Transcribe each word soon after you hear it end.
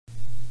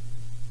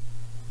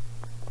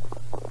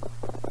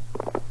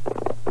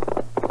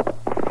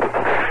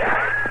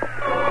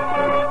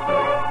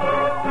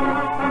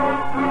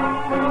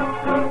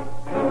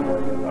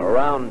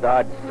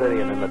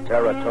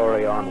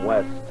territory on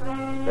west,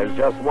 there's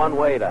just one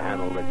way to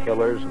handle the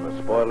killers and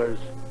the spoilers,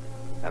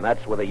 and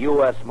that's with a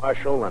U.S.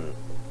 Marshal and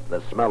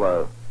the smell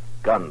of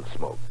gun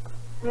smoke.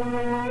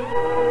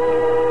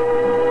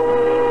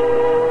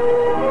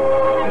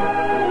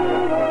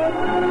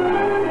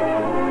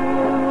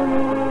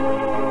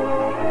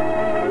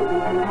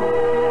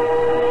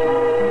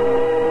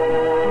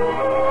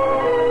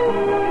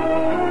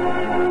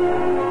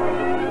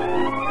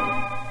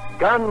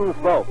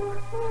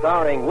 Gunsmoke,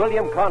 starring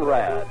William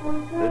Conrad.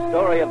 The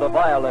story of the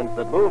violence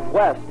that moved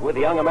west with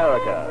young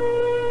America.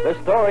 The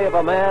story of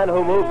a man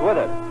who moved with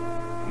it.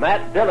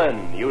 Matt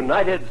Dillon,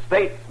 United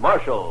States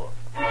Marshal.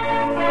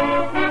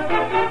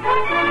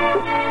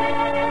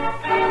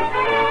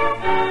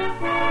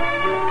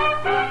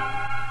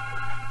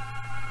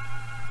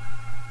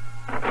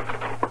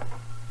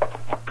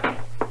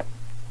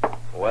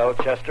 Well,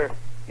 Chester?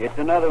 It's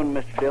another one,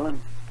 Mr. Dillon.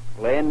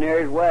 Laying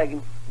near his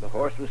wagon. The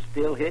horse was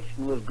still hitched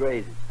and was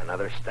grazing.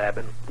 Another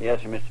stabbing?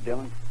 Yes, sir, Mr.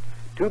 Dillon.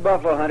 2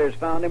 buffalo hunters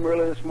found him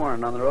early this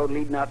morning on the road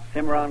leading out to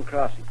Cimarron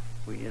Crossing.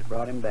 We just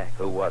brought him back.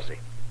 Who was he?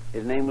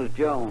 His name was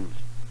Jones.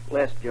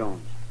 Les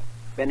Jones.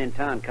 Been in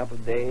town a couple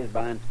of days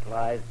buying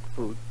supplies and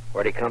food.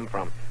 Where'd he come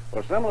from?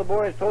 Well, some of the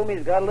boys told me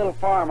he's got a little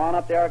farm on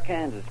up the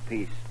Arkansas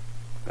piece.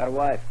 Got a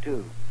wife,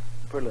 too.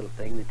 Pretty little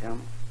thing, they tell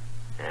me.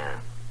 Yeah.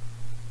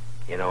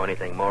 You know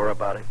anything more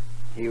about him?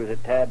 He was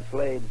at Tab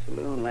Slade's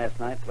saloon last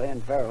night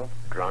playing faro.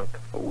 Drunk?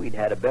 Oh, we'd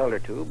had a belt or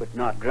two, but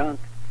not drunk.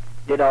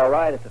 Did all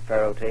right at the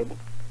faro table.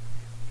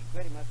 He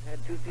pretty much had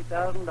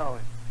 $2,000, $3,000.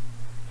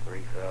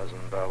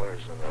 $3,000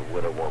 and a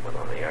widow woman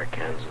on the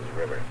Arkansas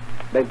River.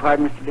 Beg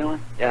pardon, Mr.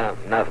 Dillon? Yeah,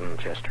 nothing,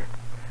 Chester.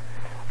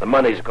 The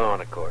money's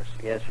gone, of course.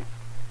 Yes, sir.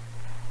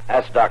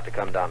 Ask Doc to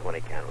come down when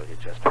he can, will you,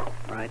 Chester?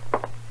 Right.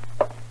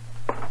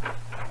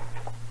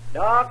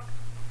 Doc,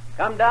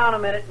 come down a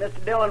minute.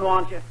 Mr. Dillon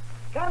wants you.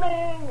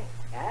 Coming.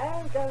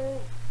 I'm coming.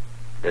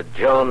 Did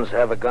Jones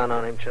have a gun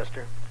on him,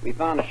 Chester? We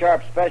found a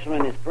sharp special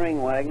in his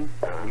spring wagon.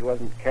 He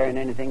wasn't carrying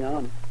anything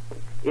on him.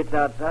 It's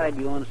outside.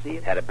 You want to see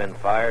it? Had it been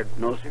fired?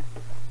 No, sir.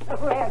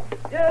 Well,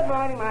 good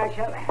morning,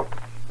 Marshal.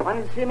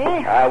 Wanted to see me?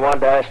 I wanted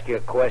to ask you a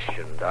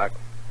question, Doc.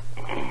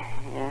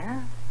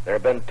 Yeah? There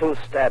have been 2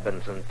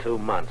 stabbings in 2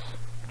 months.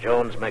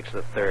 Jones makes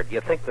the 3rd.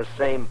 You think the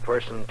same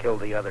person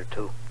killed the other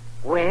 2?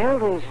 Well,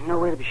 there's no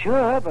way to be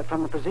sure, but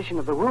from the position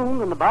of the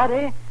wound and the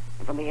body,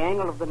 and from the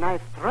angle of the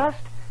knife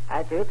thrust,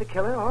 I'd say that the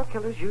killer or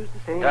killers used the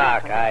same...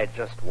 Doc, I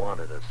just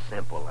wanted a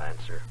simple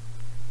answer.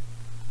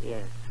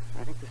 Yes,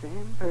 I think the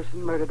same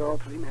person murdered all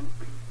 3 men.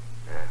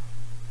 Yeah.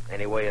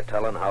 Any way of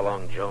telling how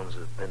long Jones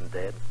has been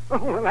dead?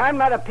 Well, I'm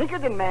not a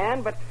Pinkerton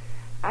man, but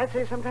I'd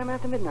say sometime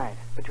after midnight.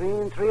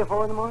 Between 3 or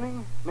 4 in the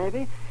morning,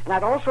 maybe. And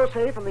I'd also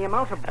say from the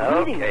amount of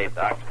bleeding... Okay,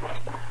 Doc.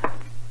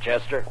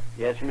 Chester?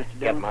 Yes, sir, Mr. Get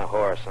Dillon? my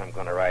horse. I'm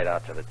going to ride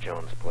out to the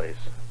Jones place.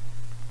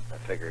 I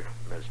figure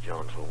Miss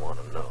Jones will want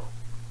to know.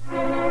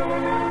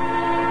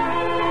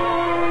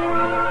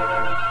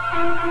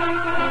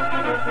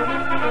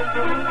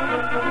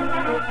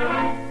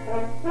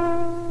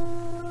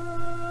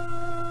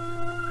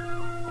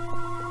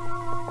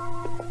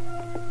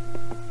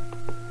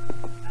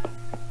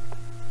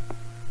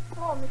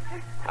 Hello,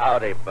 mister.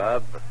 Howdy,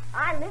 Bub.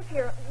 I live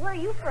here. Where are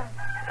you from?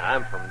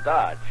 I'm from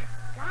Dodge.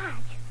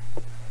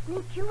 Dodge.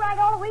 Sneaked you right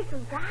all the way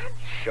from Dodge?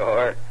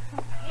 Sure.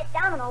 Get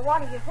down and I'll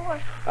water your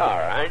horse. All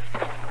right.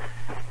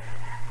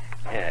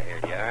 Yeah, here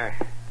you are.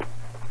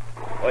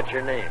 What's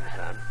your name,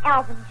 son?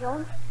 Alvin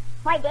Jones.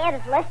 My dad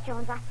is Les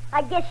Jones.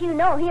 I guess you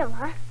know him,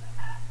 huh?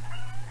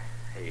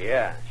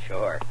 Yeah,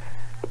 sure.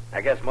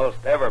 I guess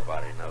most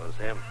everybody knows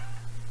him.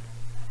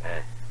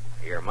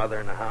 Your mother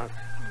in the house?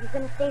 Are you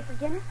going to stay for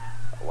dinner?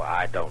 Well,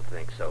 I don't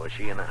think so. Is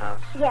she in the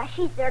house? Yeah,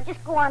 she's there.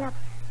 Just go on up.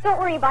 Don't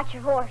worry about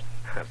your horse.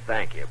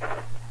 Thank you.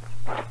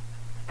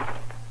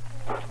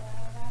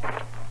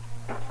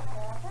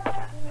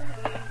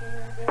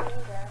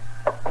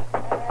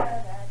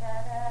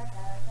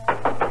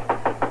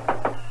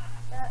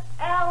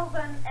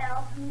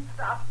 Alvin,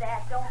 stop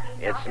that. Don't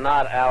be It's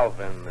not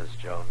Alvin, Miss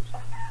Jones.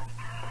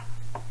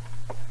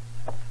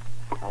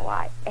 Oh,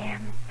 I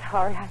am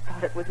sorry. I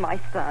thought it was my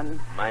son.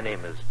 My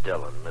name is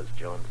Dillon, Miss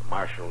Jones.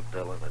 Marshal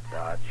Dillon at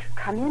Dodge.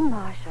 Come in,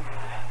 Marshal.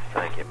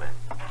 Thank you, ma'am.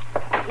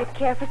 You'd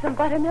care for some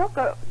buttermilk?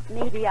 Or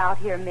maybe out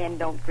here men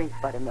don't drink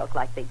buttermilk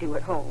like they do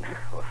at home.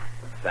 Well,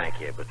 thank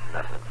you, but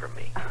nothing for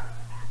me.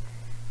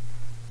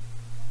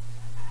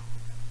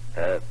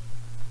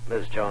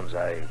 Miss Jones,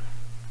 I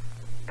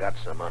got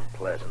some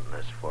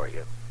unpleasantness for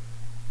you.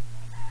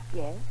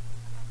 Yes?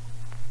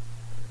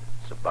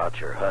 It's about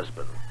your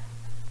husband.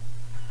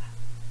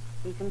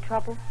 He's in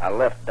trouble? I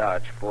left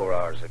Dodge 4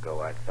 hours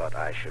ago. I thought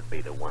I should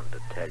be the one to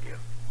tell you.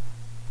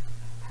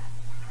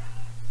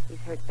 He's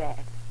hurt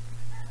bad.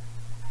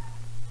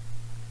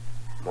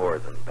 More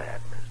than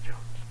bad, Miss Jones.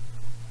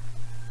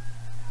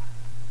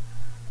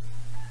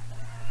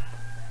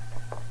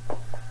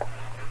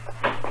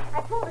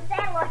 I pulled the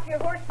saddle off your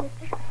horse,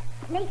 mister.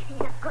 Snake's in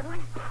a good one.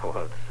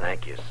 Well,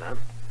 thank you, son.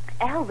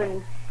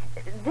 Alvin,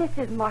 this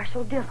is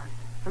Marshal Dillon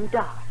from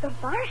Dodge. The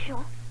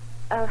marshal?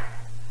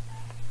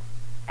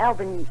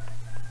 Alvin,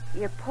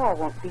 Your pa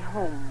won't be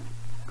home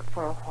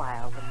for a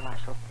while, the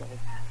marshal says.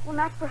 Well,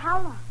 not for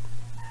how long?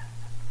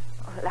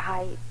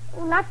 Well,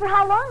 Well, not for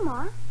how long,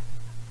 Ma?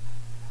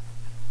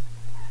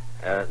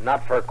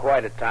 Not for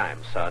quite a time,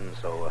 son,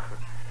 so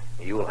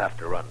you will have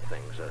to run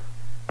things a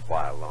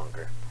while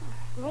longer.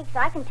 Snakes,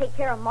 I can take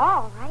care of 'em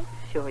all, right?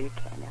 Sure you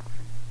can,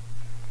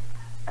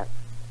 Alfred.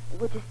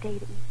 Would you stay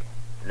to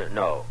eat?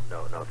 No,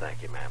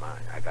 thank you, ma'am.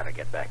 I gotta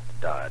get back to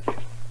Dodge.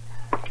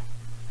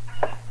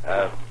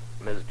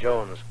 Miss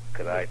Jones,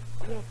 could I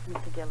Yes,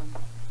 Mr. Dillon.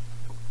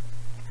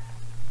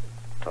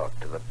 talk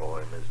to the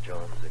boy, Miss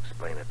Jones?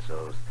 Explain it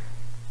so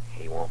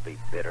he won't be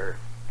bitter.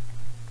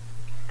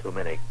 Too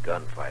many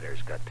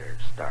gunfighters got their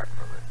start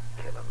from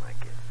a killing like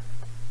this.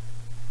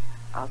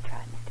 I'll try,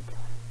 Mr.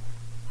 Dillon.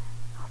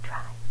 I'll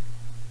try.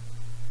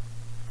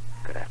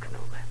 Good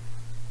afternoon, ma'am.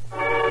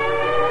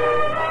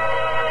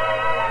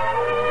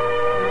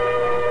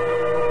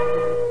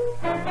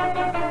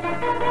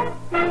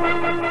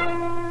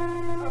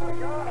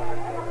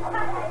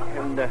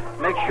 And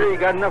make sure you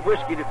got enough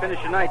whiskey to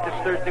finish the night this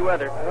Thursday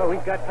weather. Oh,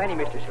 we've got plenty,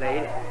 Mr.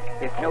 Slade.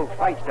 If no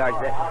fight starts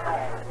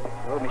that...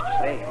 Oh, Mr.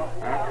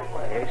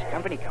 Slade. There's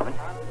company coming.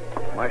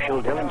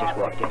 Marshal Dillon just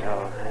walked in.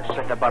 Oh,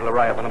 set that bottle of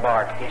rye up on the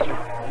bar. Yes, sir.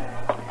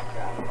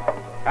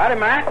 Howdy,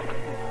 Matt.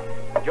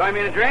 Join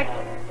me in a drink?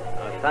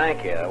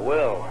 Thank you, I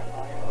will.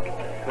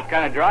 What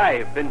kind of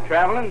drive? Been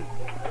traveling?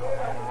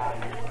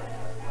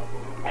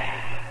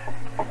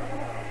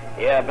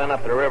 Yeah, I've been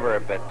up the river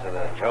a bit to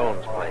the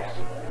Jones place.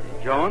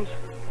 Jones?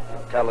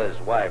 Tell his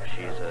wife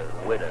she's a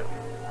widow.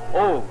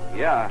 Oh,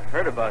 yeah, I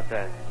heard about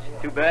that.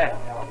 It's too bad.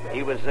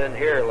 He was in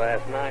here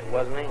last night,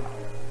 wasn't he?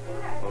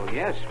 Oh,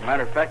 yes.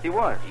 Matter of fact, he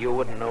was. You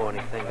wouldn't know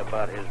anything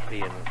about his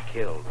being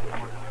killed, would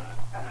you?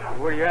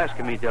 What are you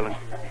asking me, Dillon?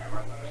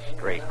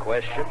 Straight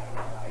question.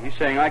 Are you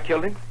saying I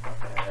killed him?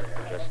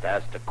 Just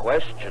asked a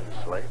question,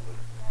 Slade.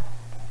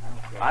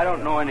 I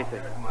don't know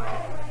anything.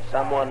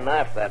 Someone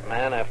knifed that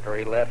man after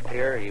he left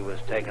here. He was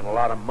taking a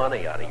lot of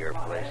money out of your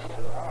place.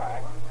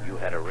 You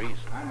had a reason.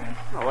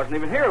 I wasn't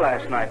even here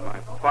last night. My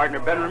partner,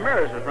 Ben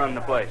Ramirez, was running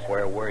the place.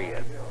 Where were you?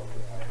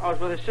 I was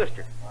with his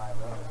sister.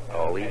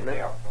 All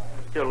evening?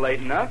 Still late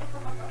enough.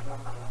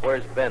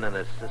 Where's Ben and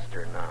his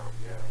sister now?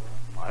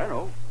 I don't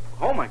know.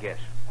 Home, I guess.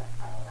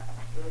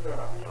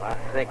 I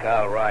think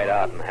I'll ride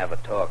out and have a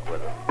talk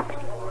with him.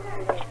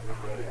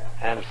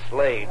 And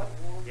Slade,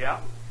 Yeah?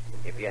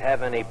 if you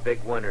have any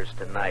big winners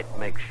tonight,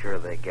 make sure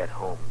they get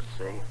home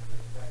safe.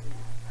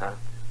 Huh?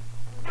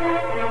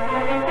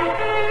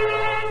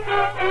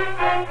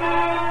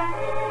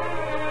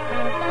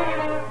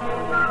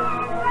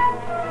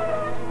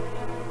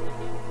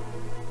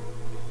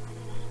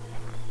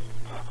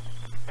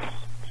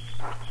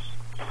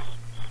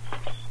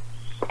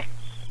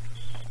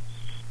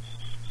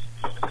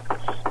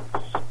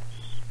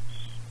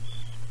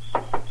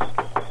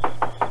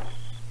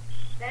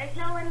 There's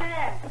no one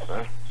there.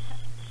 Huh?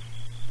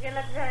 You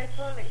look very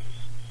foolish.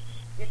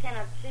 You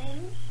cannot see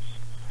me?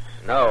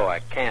 No, I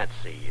can't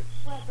see you.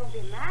 Well, don't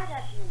be mad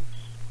at me.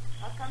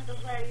 I'll come to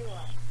where you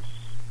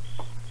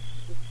are.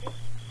 You see?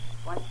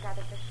 One side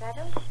of the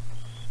shadow,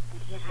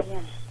 and here I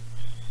am.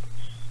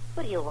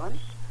 What do you want?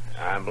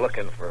 I'm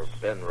looking for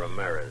Ben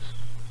Ramirez,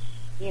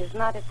 He is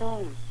not at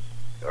home.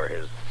 or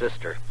his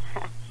sister.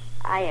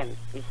 I am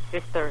his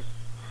sister.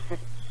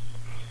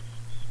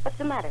 What's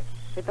the matter?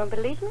 You don't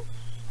believe me?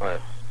 Well,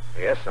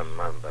 yes,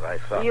 but I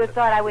thought... You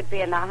thought I would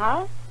be in the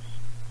house?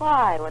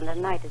 Why, when the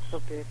night is so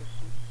beautiful?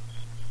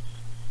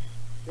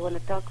 You want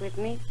to talk with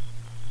me?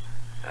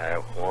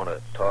 I want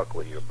to talk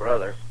with your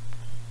brother.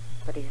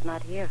 But he's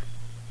not here.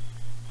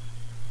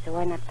 So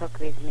why not talk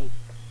with me?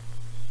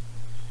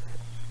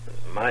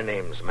 My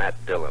name's Matt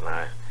Dillon.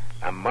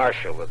 I'm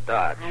Marshal of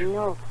Dodge. I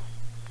know.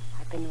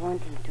 I've been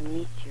wanting to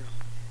meet you.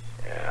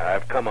 Yeah,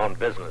 I've come on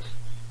business.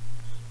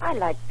 I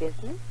like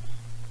business.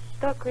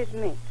 Talk with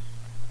me.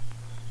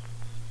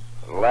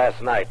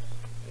 Last night,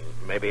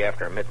 maybe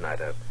after midnight,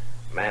 a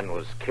man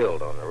was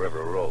killed on the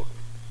river road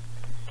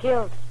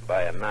Killed.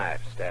 by a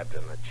knife stabbed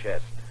in the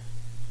chest.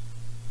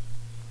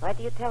 Why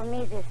do you tell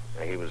me this?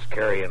 He was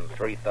carrying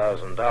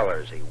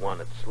 $3,000 he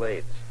won at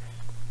Slade's.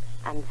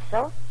 And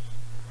so?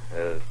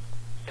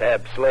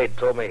 Tab Slade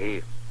told me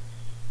he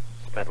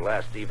spent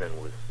last evening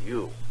with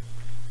you.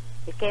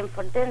 He came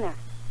for dinner.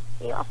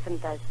 He often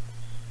does.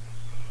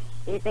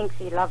 He thinks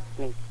he loves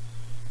me.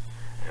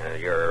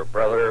 Your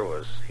brother,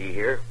 was he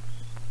here?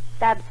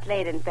 Tab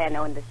Slade and Ben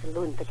own the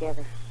saloon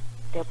together.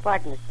 They're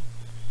partners.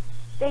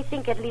 They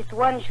think at least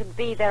one should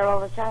be there all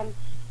the time.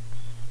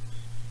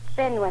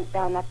 Ben went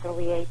down after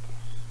we ate.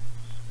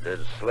 Did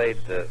Slade,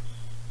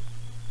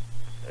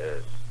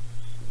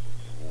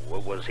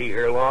 was he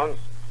here long?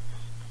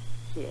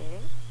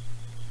 Yes.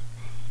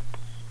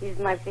 He's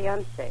my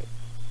fiancé.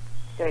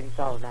 So it's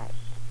all right.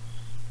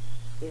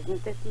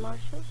 Isn't it,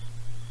 Marshal?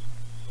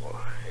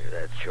 Well,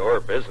 that's your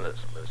business,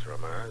 Miss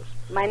Ramirez.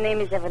 My name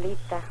is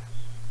Evelita.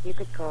 You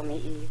could call me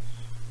Eve.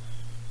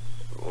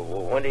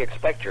 When do you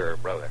expect your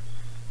brother?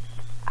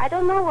 I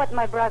don't know what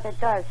my brother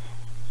does.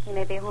 He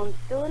may be home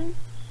soon.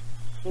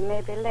 He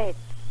may be late.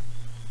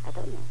 I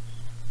don't know.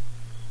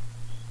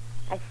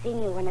 I've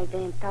seen you when I've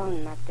been in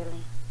town, Matt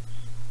Dillon.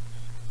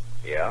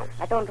 Yeah?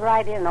 I don't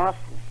ride in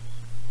often.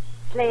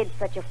 Slade's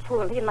such a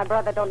fool. He and my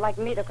brother don't like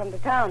me to come to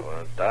town.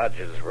 Well, Dodge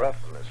is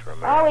rough, Miss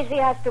Ramirez. Always he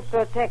has to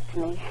protect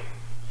me.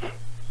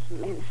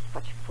 Men are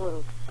such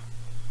fools.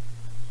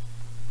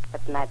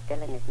 But Matt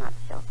Dillon is not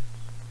so.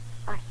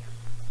 Are you?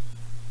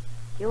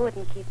 You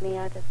wouldn't keep me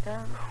out of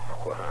town?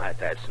 Well,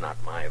 that's not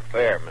my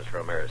affair, Miss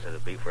Ramirez.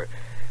 It'd be for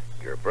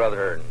your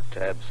brother and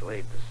Tab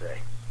Slade to say.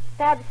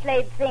 Tab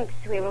Slade thinks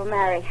we will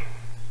marry.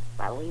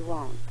 Well, we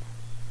won't.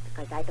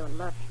 Because I don't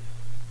love him.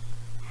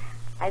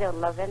 I don't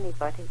love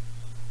anybody.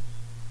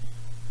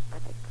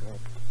 But I could.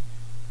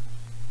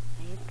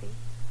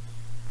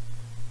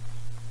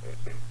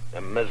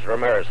 Maybe. Miss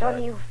Ramirez.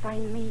 Don't you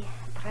find me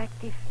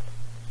attractive?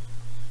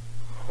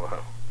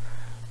 Well,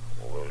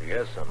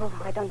 yes, I'm... Oh,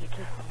 why don't you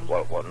kiss me?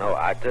 Well, no,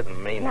 I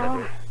didn't mean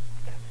No.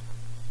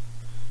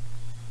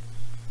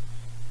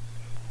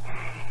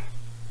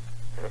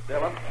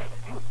 Dillon,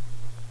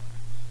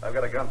 I've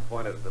got a gun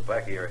pointed at the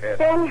back of your head.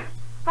 Ben,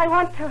 I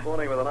want to...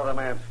 Fooling with another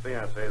man's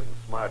fiancée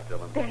isn't smart,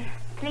 Dillon. Ben,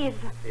 please.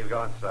 You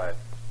go inside.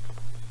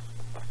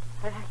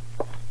 All right.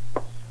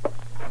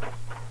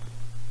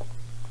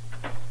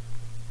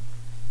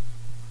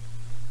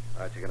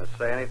 Aren't you going to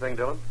say anything,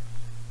 Dillon?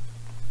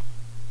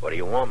 What do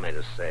you want me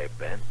to say,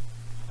 Ben?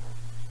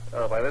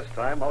 Oh, by this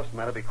time, most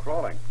men will be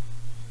crawling.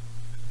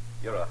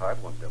 You're a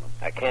hard one, Dillon.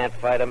 I can't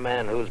fight a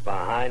man who's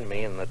behind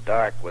me in the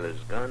dark with his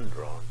gun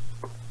drawn.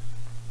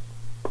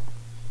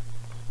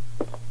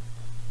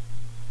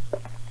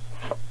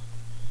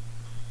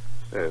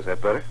 There, is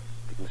that better?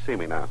 You can see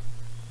me now.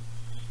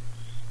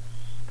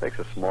 Takes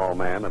a small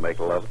man to make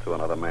love to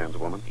another man's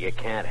woman. You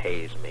can't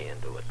haze me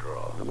into a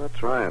draw. I'm not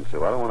trying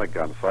to. I don't want a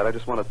gunfight. I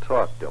just want to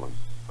talk, Dillon.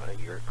 Well,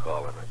 you're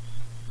calling it.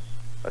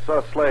 I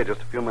saw Slade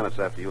just a few minutes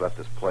after you left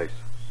this place.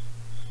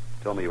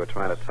 He told me you were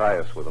trying to tie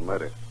us with a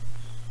murder.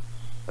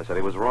 I said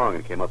he was wrong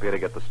and came up here to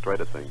get the straight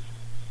of things.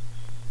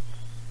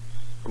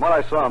 From what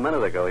I saw a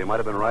minute ago, he might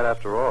have been right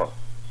after all.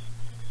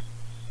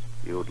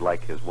 You'd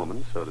like his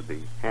woman, so it'd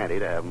be handy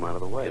to have him out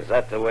of the way. Is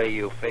that the way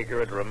you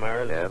figure it,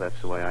 Ramirez? Yeah, that's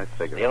the way I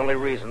figure The it. only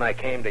reason I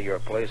came to your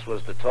place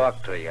was to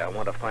talk to you. I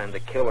want to find the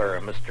killer,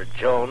 Mr.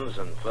 Jones,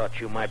 and thought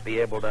you might be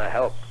able to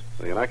help.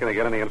 Well, you're not going to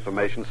get any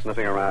information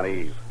sniffing around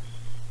Eve.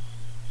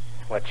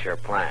 What's your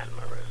plan,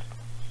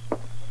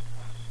 Maurice?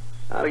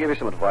 I'll give you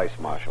some advice,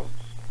 Marshal.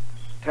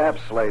 Tab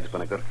Slade's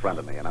been a good friend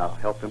of me, and I'll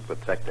help him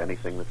protect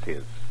anything that's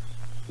his.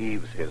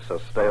 Eve's his,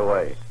 so stay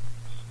away.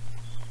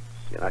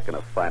 You're not going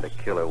to find a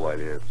killer while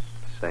you're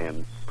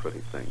saying pretty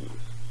things.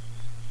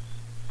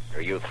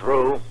 Are you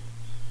through?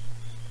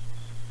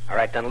 All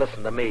right, then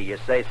listen to me. You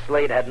say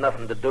Slade had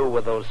nothing to do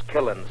with those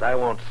killings. I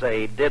won't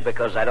say he did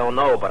because I don't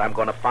know, but I'm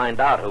going to find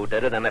out who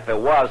did it, and if it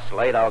was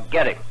Slade, I'll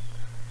get him.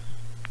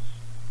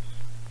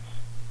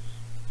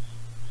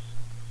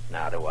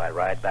 Now, do I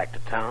ride back to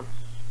town?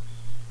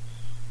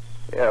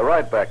 Yeah,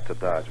 ride back to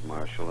Dodge,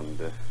 Marshal,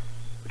 and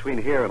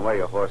between here and where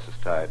your horse is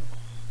tied,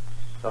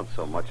 don't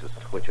so much as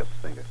twitch a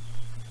finger.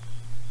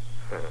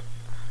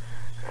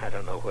 I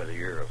don't know whether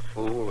you're a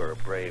fool or a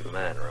brave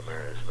man,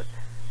 Ramirez, but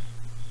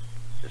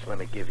just let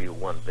me give you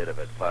one bit of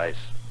advice.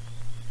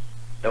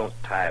 Don't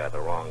tie to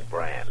the wrong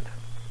brand.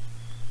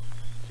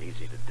 It's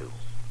easy to do.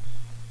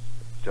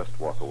 Just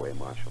walk away,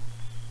 Marshal.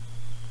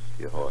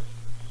 To your horse.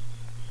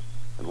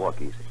 And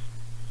walk easy.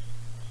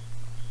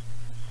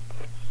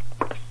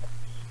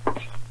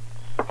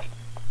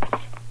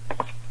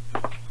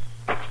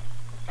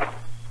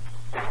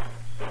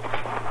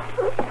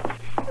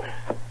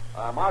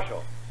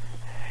 Marshal.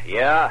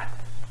 Yeah?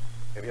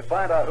 If you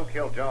find out who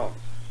killed Jones,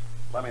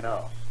 let me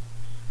know.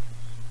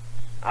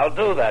 I'll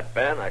do that,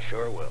 Ben. I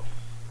sure will.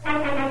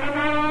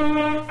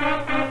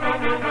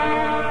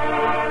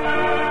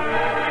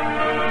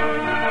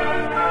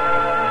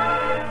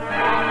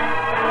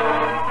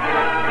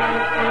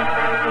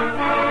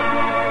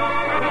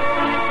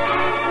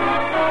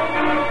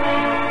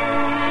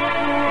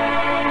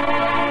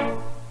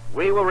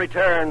 We will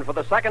return for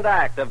the second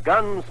act of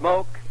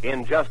Gunsmoke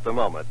in just a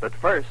moment. But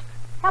first...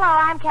 Hello,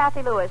 I'm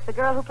Kathy Lewis, the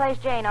girl who plays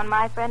Jane on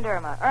My Friend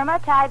Irma. Irma,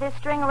 tie this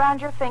string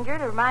around your finger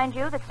to remind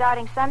you that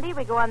starting Sunday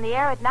we go on the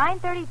air at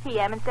 9:30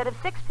 p.m. instead of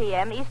 6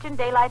 p.m. Eastern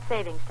Daylight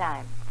Savings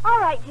Time. All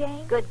right,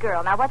 Jane. Good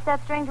girl. Now, what's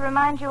that string to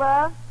remind you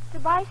of? To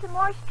buy some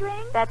more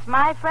string? That's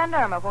My Friend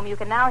Irma, whom you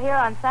can now hear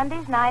on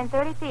Sundays,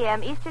 9:30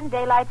 p.m. Eastern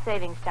Daylight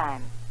Savings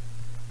Time.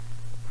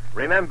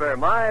 Remember,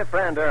 My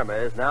Friend Irma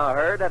is now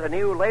heard at a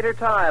new later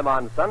time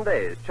on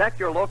Sundays. Check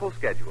your local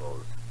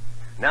schedules.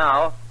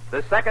 Now,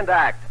 the second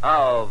act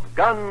of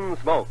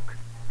Gunsmoke.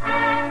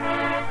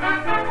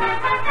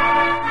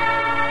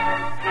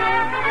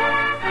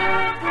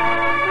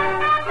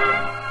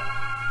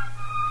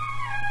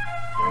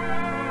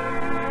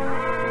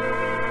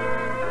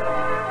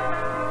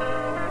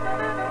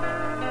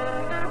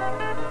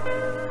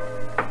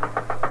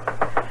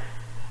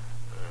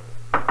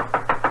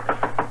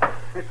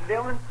 Mr.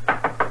 Dillon?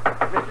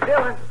 Mr.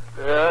 Dillon?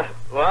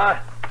 What?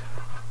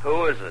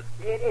 Who is it?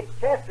 It's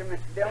Chester,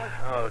 Mr. Dillon.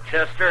 Oh,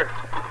 Chester.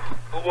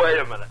 Wait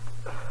a minute.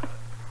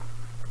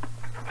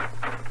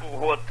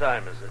 What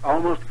time is it?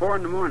 Almost 4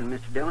 in the morning,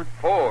 Mr. Dillon.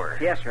 4?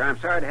 Yes, sir. I'm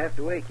sorry to have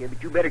to wake you,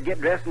 but you better get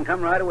dressed and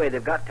come right away.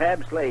 They've got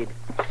Tab Slade.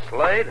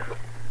 Slade?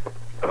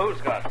 Who's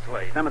got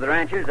Slade? Some of the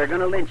ranchers, they're going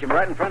to lynch him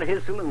right in front of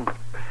his saloon.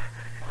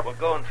 Well,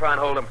 go and try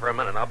and hold him for a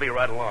minute. I'll be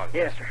right along.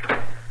 Yes,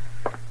 sir.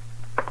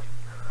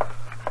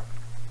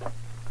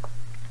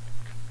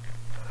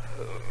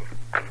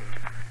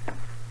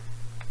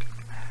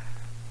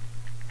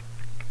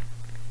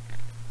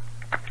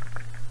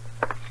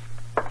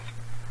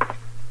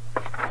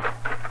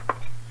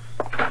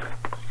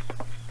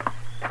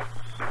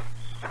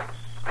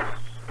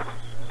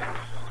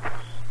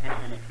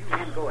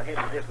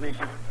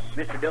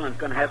 Mr. Dillon's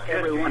going to have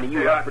every one of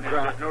you up for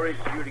trial. There's no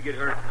reason for you to get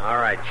hurt. All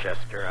right,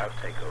 Chester. I'll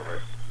take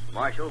over.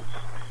 Marshal,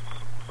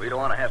 we don't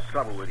want to have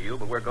trouble with you,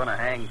 but we're going to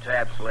hang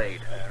Tab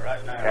Slade.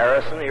 Right now.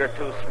 Harrison, you're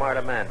too smart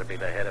a man to be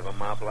the head of a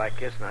mob like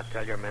this. Now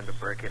tell your men to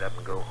break it up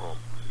and go home.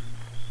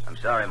 I'm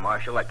sorry,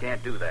 Marshal. I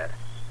can't do that.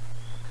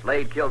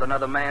 Slade killed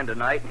another man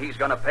tonight, and he's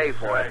going to pay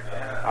for it.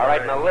 All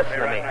right, now listen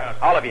to me.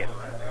 All of you.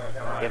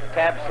 If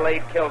Tab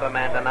Slade killed a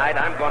man tonight,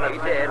 I'm going to...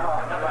 He did.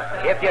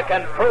 If you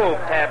can prove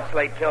Tab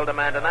Slade killed a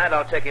man tonight,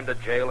 I'll take him to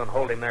jail and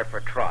hold him there for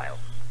trial.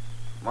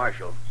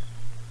 Marshal,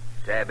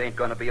 Tab ain't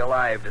going to be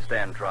alive to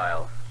stand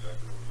trial.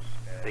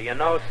 Do you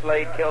know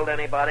Slade killed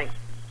anybody?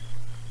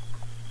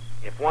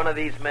 If one of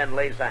these men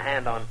lays a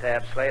hand on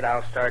Tab Slade,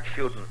 I'll start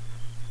shooting.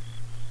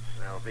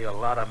 There'll be a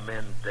lot of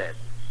men dead.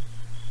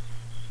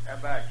 How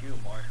about you,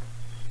 Marshal?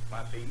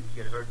 Might be you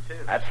get hurt, too.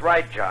 That's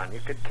right, John. You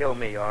could kill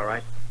me, all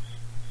right.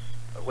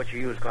 But which of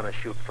you is going to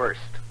shoot first?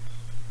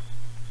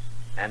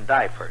 And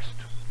die first?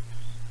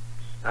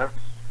 Huh?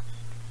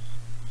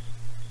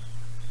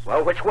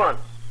 Well, which one?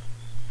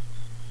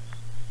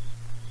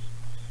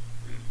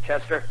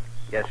 Chester?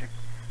 Yes, sir.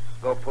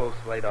 Go pull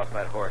Slade off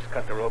that horse,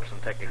 cut the ropes, and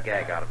take a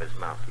gag out of his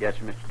mouth. Yes,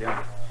 sir, Mr. Dillon.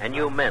 And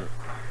you men,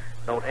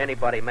 don't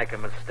anybody make a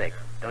mistake.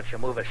 Don't you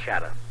move a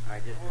shadow. All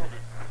right, just a minute.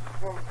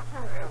 All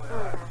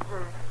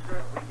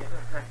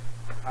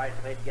right,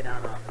 Slade, get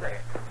down off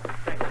there.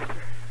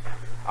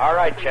 All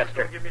right,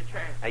 Chester. Give me a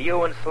chance. Now,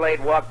 you and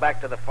Slade walk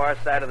back to the far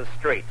side of the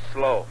street,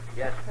 slow.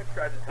 Yes, I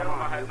tried to tell him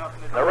I had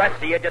nothing to do. The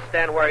rest of you just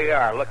stand where you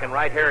are, looking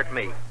right here at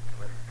me.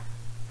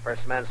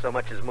 First man so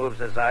much as moves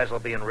his eyes will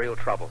be in real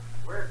trouble.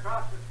 We're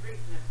across the street,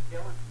 Mr.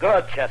 Dillon.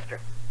 Good, Chester.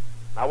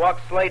 Now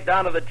walk Slade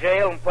down to the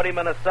jail and put him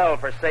in a cell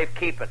for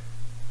safekeeping.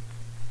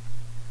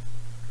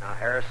 Now,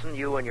 Harrison,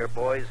 you and your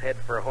boys head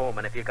for home,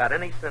 and if you got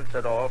any sense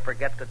at all,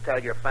 forget to tell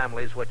your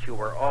families what you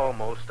were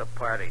almost a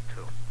party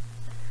to.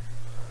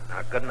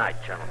 Now, good night,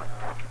 gentlemen.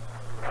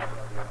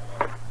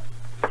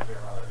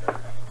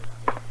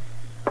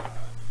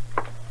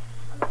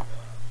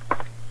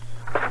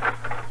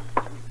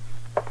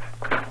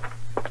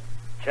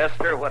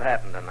 Chester, what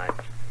happened tonight?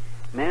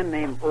 A man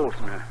named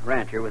Olson, a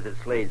rancher, was at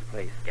Slade's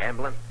place.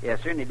 Gambling?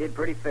 Yes, sir, and he did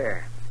pretty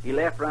fair. He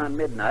left around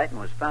midnight and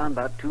was found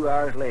about 2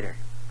 hours later.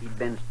 He'd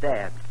been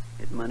stabbed.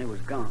 His money was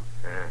gone.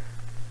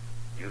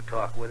 You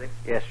talk with him?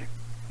 Yes, sir.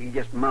 He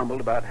just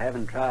mumbled about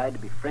having tried to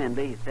be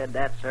friendly. He said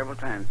that several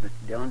times,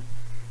 Mr. Dillon.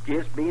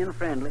 Just being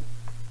friendly.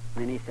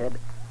 Then he said,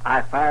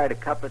 I fired a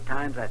couple of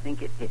times. I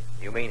think it hit.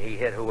 You mean he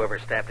hit whoever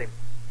stabbed him?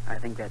 I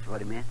think that's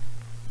what he meant.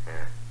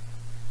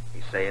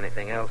 He say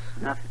anything else?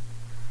 Nothing.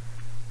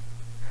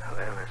 Well,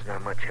 there's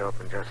not much help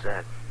in just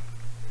that.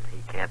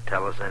 He can't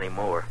tell us any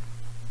more.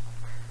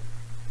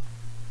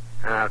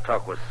 I'll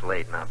talk with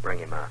Slade and I'll bring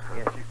him out. Huh?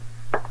 Yes, sir.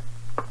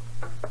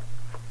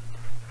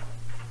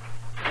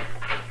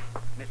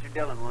 Mr.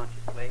 Dillon wants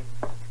you, Slade.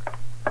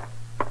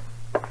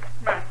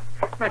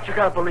 Matt, you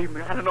gotta believe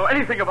me. I don't know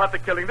anything about the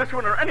killing, this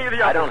one or any of the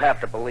others. I don't have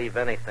to believe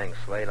anything,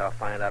 Slade. I'll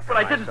find out for But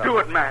I myself. didn't do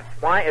it, Matt.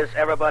 Why is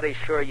everybody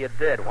sure you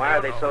did? Why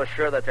are they so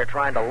sure that they're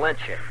trying to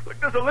lynch you?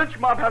 Look, does a lynch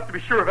mob have to be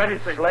sure of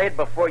anything? Slade,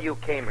 before you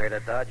came here to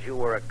Dodge, you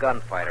were a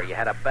gunfighter. You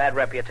had a bad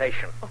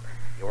reputation.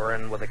 You were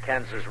in with the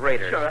Kansas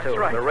Raiders, Sure, that's too.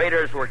 right. The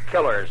Raiders were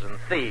killers and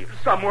thieves.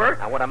 Some were.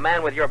 Now, when a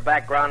man with your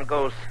background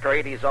goes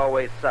straight, he's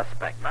always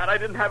suspect. Matt, I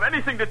didn't have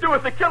anything to do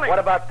with the killing. What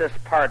about this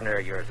partner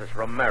of yours, this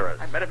Ramirez?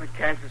 I met him in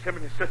Kansas. Him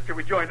and his sister.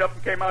 We joined up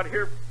and came out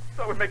here.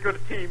 Thought we'd make good a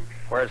team.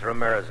 Where's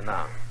Ramirez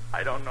now?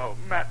 I don't know.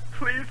 Matt,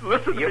 please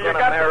listen to me. You You gonna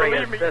got marry to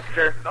his believe me.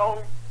 sister?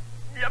 No.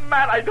 Yeah,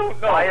 Matt, I don't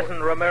know. Why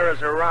isn't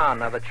Ramirez around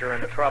now that you're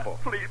in trouble?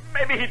 Please,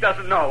 maybe he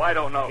doesn't know. I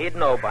don't know. He'd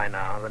know by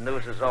now. The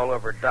news is all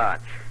over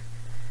Dodge.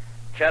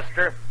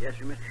 Chester, Yes,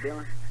 sir, Mr.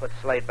 Dillon. put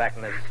Slade back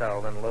in his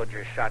cell, then load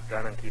your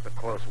shotgun and keep a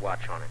close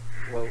watch on him.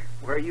 Well,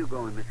 where are you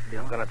going, Mr.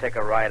 Dillon? I'm going to take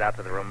a ride out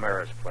to the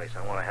Ramirez place.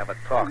 I want to have a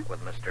talk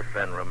with Mr.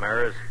 Ben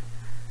Ramirez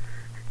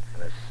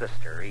and his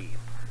sister, Eve.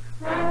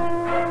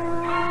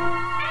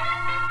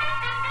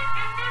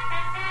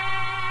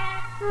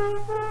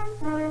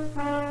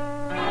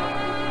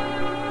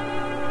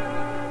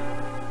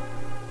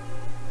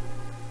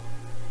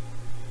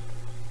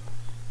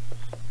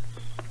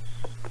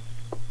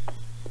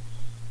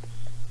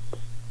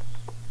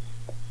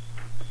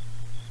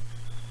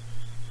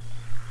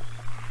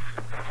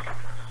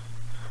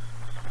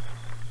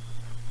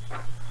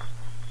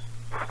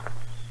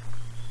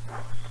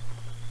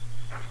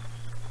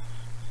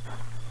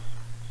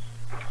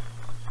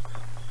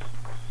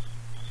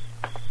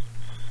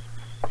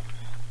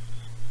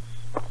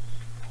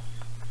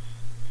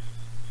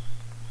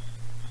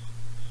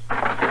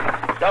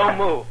 Don't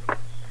move.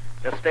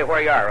 Just stay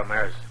where you are,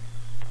 Ramirez.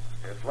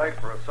 It's late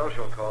for a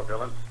social call,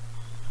 Dillon.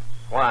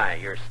 Why?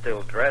 You're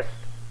still dressed?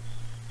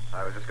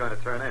 I was just going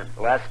to turn in.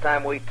 Last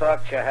time we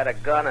talked, you had a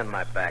gun in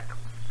my back.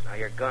 Now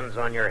your gun's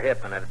on your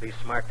hip, and it'd be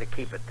smart to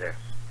keep it there.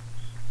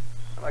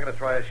 I'm not going to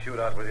try a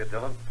shootout with you,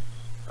 Dillon.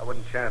 I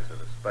wouldn't chance it,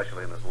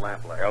 especially in this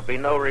lamplight. There'll be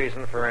no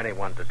reason for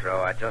anyone to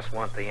draw. I just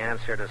want the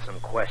answer to some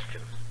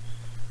questions.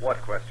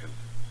 What questions?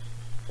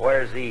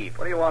 Where's Eve?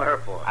 What do you want her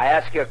for? I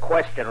ask you a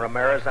question,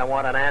 Ramirez. I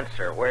want an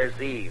answer. Where's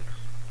Eve?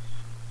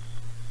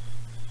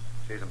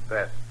 She's in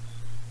bed.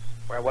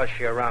 Where was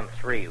she around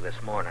 3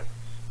 this morning?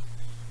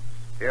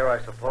 Here, I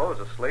suppose,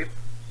 asleep.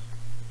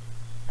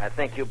 I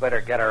think you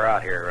better get her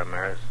out here,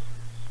 Ramirez.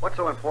 What's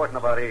so important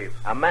about Eve?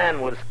 A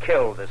man was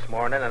killed this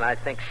morning, and I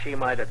think she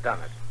might have done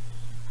it.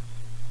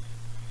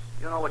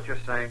 You know what you're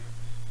saying?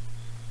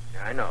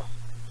 Yeah, I know.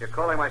 You're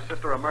calling my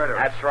sister a murderer.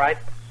 That's right.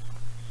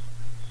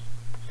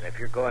 And if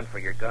you're going for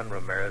your gun,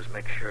 Ramirez,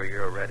 make sure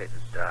you're ready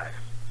to die.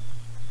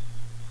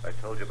 I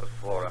told you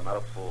before, I'm not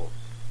a fool.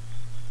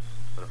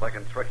 But if I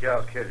can trick you,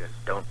 I'll kill you.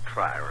 Don't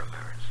try,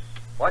 Ramirez.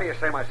 Why do you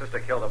say my sister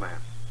killed a man?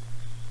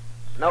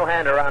 No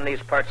hand around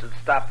these parts would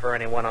stop for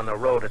anyone on the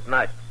road at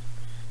night.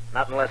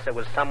 Not unless it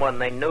was someone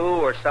they knew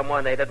or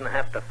someone they didn't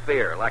have to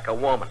fear, like a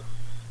woman.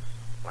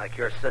 Like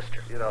your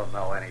sister. You don't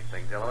know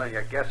anything, Dillon.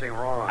 You're guessing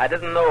wrong. I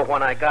didn't know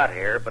when I got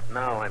here, but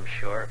now I'm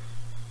sure.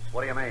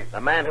 What do you mean? The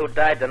man who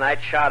died tonight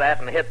shot at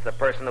and hit the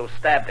person who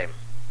stabbed him.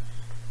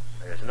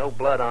 There's no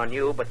blood on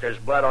you, but there's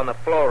blood on the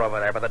floor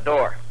over there by the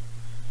door.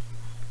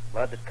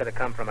 Blood that could have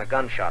come from a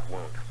gunshot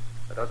wound.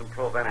 That doesn't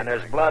prove anything. And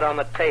there's blood on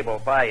the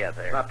table by you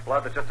there. It's not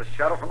blood, it's just a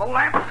shadow from the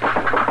lamp.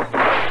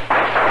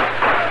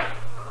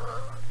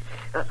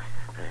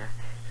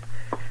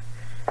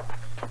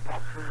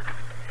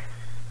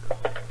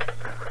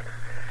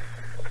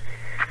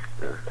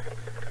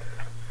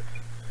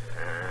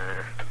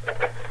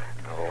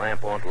 The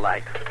lamp won't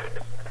light.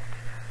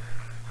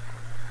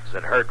 Does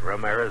it hurt,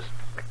 Ramirez?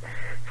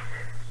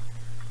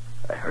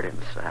 I hurt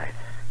inside.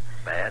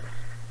 Bad?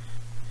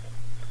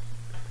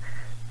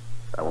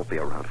 I won't be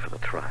around for the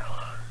trial.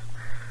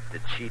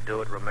 Did she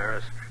do it,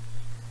 Ramirez?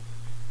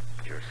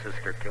 Did your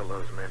sister kill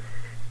those men?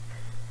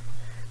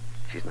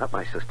 She's not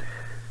my sister.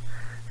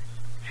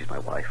 She's my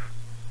wife.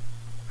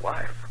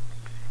 Wife?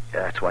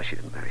 Yeah, that's why she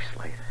didn't marry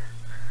Slade.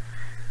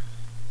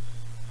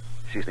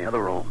 She's in the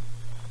other room.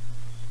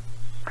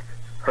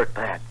 Hurt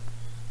bad.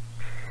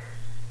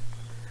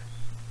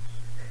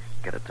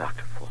 Get a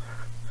doctor for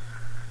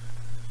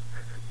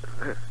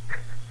her.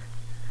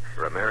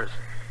 Ramirez?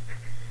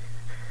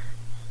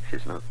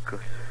 She's not good.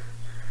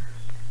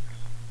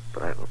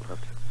 But I will love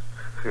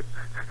her.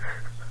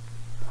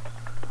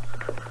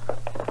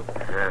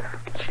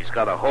 She's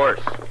got a horse.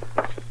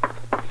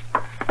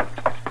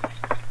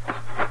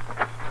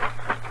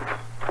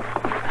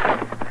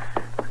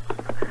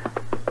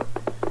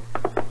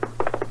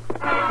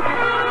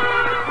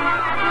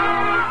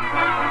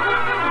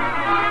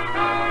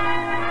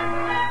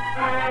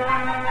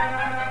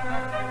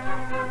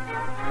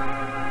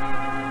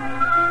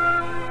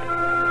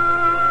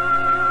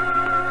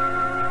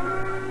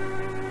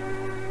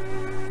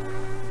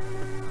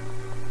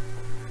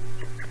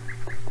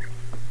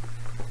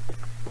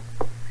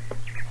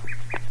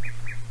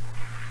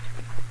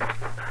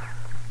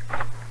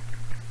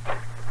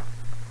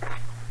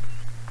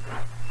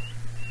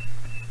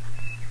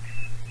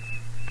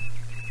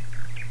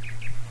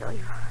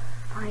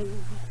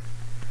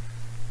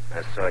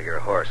 I saw your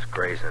horse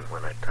grazing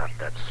when I topped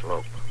that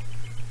slope.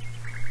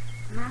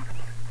 Matt,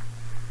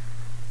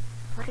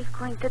 what are you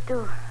going to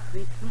do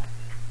with me?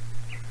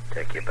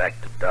 Take you back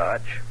to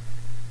Dodge.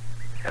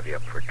 Have you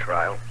up for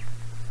trial.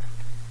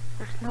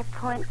 There's no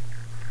point.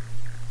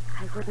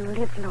 I wouldn't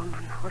live long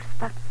on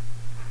horseback.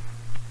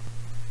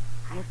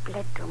 I've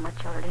bled too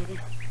much already.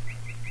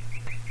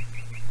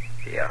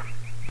 Yeah.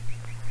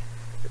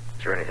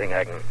 Is there anything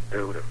I can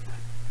do to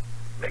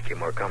make you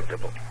more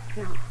comfortable?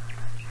 No.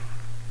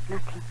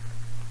 Nothing.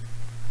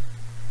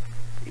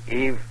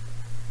 Eve,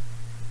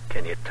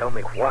 can you tell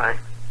me why?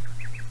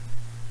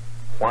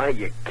 Why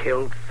you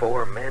killed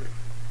 4 men?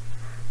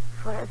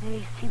 For a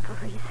very simple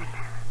reason.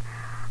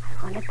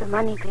 I wanted the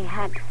money they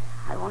had.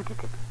 I wanted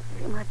it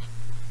very much.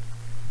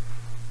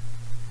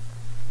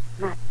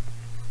 Matt,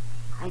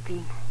 I've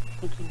been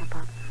thinking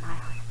about my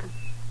husband.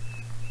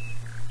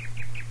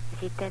 Is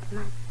he dead,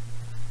 Matt?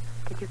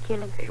 Did you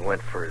kill him? He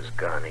went for his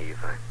gun,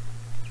 Eve.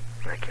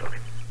 I killed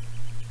him.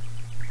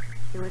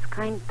 He was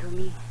kind to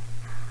me.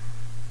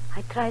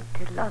 I tried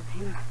to love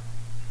him,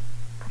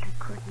 but I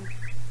couldn't.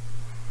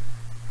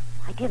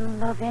 I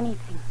didn't love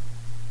anything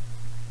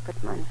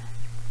but money.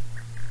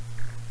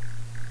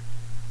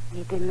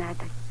 Maybe, Matt,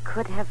 I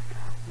could have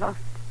loved.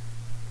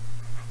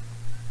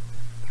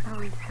 Now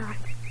I'm sorry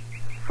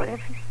for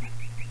everything.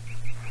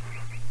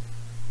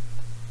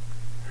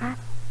 Matt?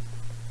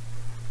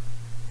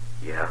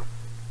 Yeah?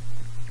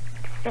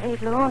 It's very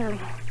lonely.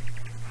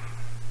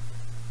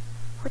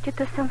 Would you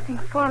do something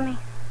for me?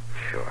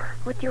 Sure.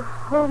 Would you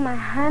hold my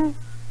hand?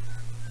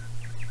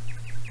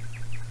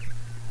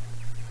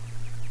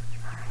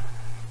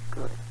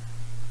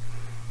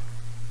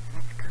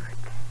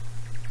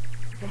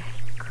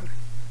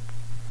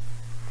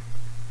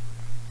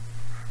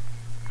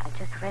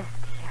 just rest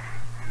here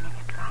a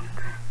minute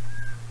longer.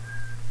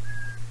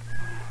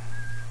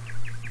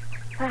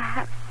 Then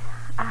perhaps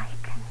I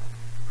can...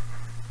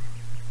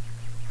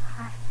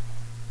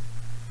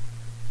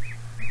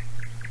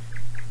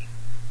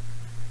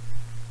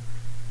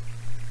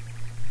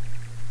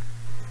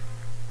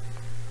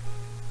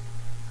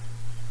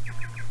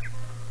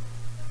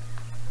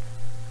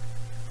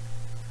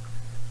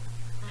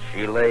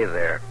 She lay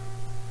there,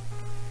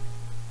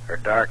 her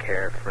dark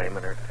hair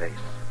framing her face,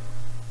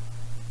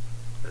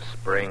 the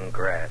spring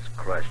grass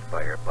crushed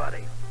by her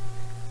body,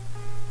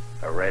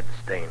 a red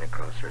stain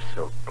across her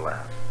silk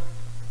blouse.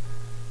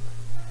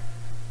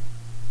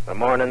 The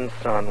morning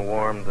sun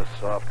warmed the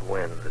soft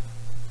wind that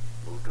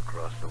moved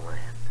across the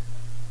land.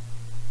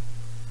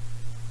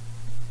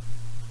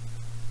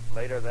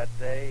 Later that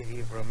day,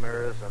 Eve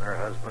Ramirez and her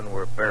husband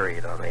were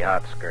buried on the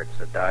outskirts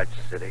of Dodge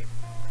City,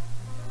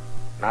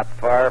 not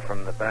far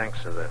from the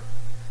banks of the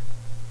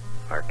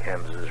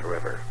Arkansas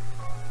River.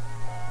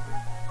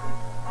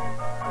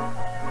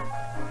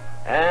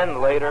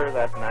 And later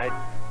that night,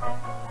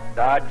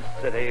 Dodge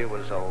City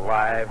was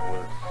alive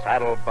with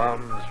saddle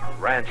bums,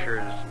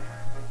 ranchers,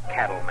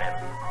 cattlemen,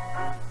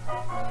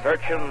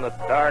 searching the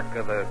dark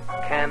of the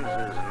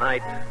Kansas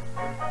night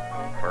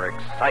for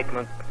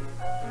excitement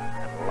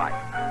and life.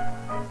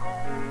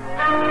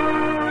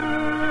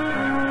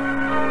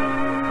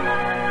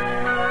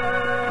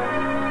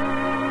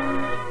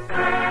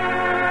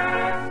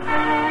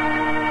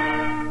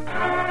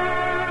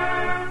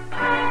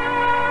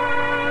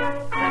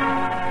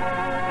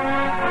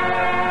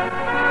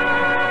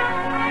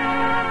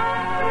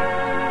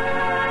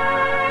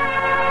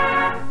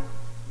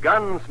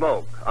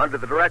 Gunsmoke, under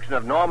the direction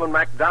of Norman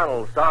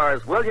Macdonnell,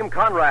 stars William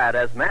Conrad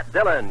as Matt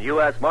Dillon,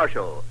 U.S.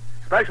 Marshal.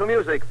 Special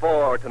music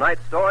for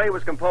tonight's story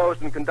was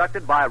composed and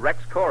conducted by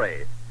Rex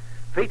Corey.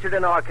 Featured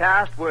in our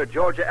cast were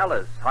Georgia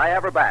Ellis, Hy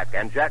Averback,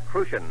 and Jack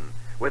Crucian,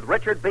 with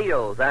Richard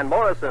Beals, Ann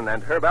Morrison,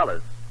 and Herb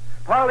Ellis.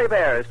 Parley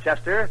Baer is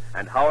Chester,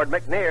 and Howard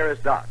McNear is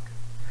Doc.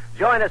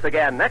 Join us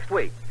again next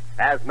week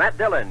as Matt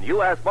Dillon,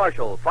 U.S.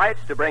 Marshal,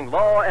 fights to bring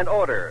law and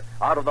order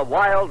out of the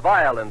wild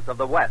violence of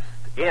the West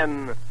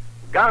in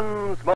Gunsmoke.